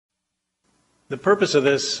The purpose of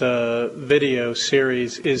this video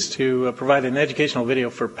series is to provide an educational video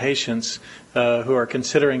for patients who are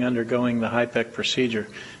considering undergoing the HIPEC procedure.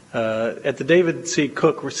 At the David C.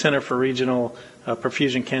 Cook Center for Regional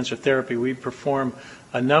Perfusion Cancer Therapy, we perform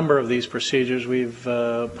a number of these procedures. We've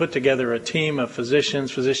put together a team of physicians,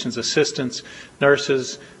 physician's assistants,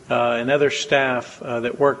 nurses, and other staff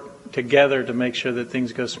that work together to make sure that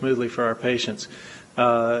things go smoothly for our patients.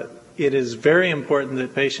 It is very important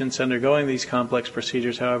that patients undergoing these complex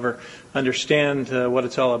procedures, however, understand what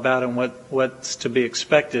it's all about and what's to be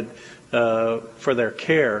expected for their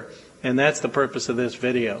care, and that's the purpose of this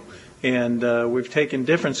video. And we've taken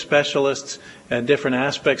different specialists and different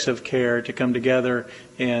aspects of care to come together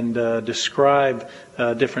and describe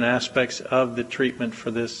different aspects of the treatment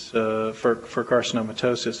for this for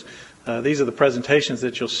carcinomatosis. These are the presentations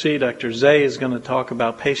that you'll see. Dr. Zay is going to talk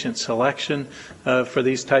about patient selection for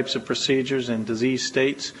these types of procedures and disease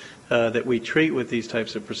states that we treat with these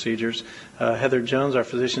types of procedures. Heather Jones, our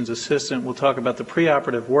physician's assistant, will talk about the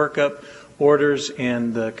preoperative workup, orders,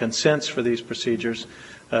 and the consents for these procedures.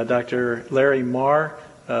 Dr. Larry Marr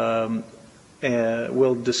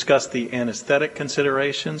will discuss the anesthetic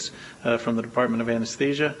considerations from the Department of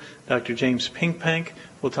Anesthesia. Dr. James Pinkpank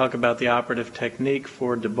will talk about the operative technique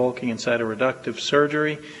for debulking and cytoreductive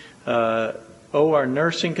surgery. OR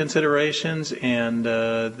nursing considerations and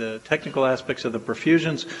the technical aspects of the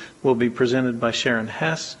perfusions will be presented by Sharon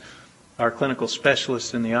Hess, our clinical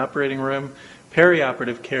specialist in the operating room.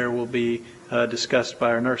 Perioperative care will be discussed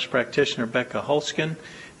by our nurse practitioner, Becca Holskin,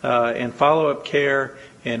 and follow-up care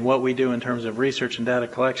and what we do in terms of research and data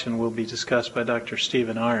collection will be discussed by Dr.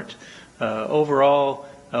 Stephen Arndt. Overall,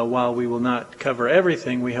 while we will not cover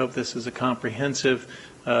everything, we hope this is a comprehensive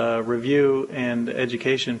review and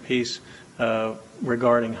education piece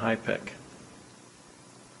regarding HIPEC.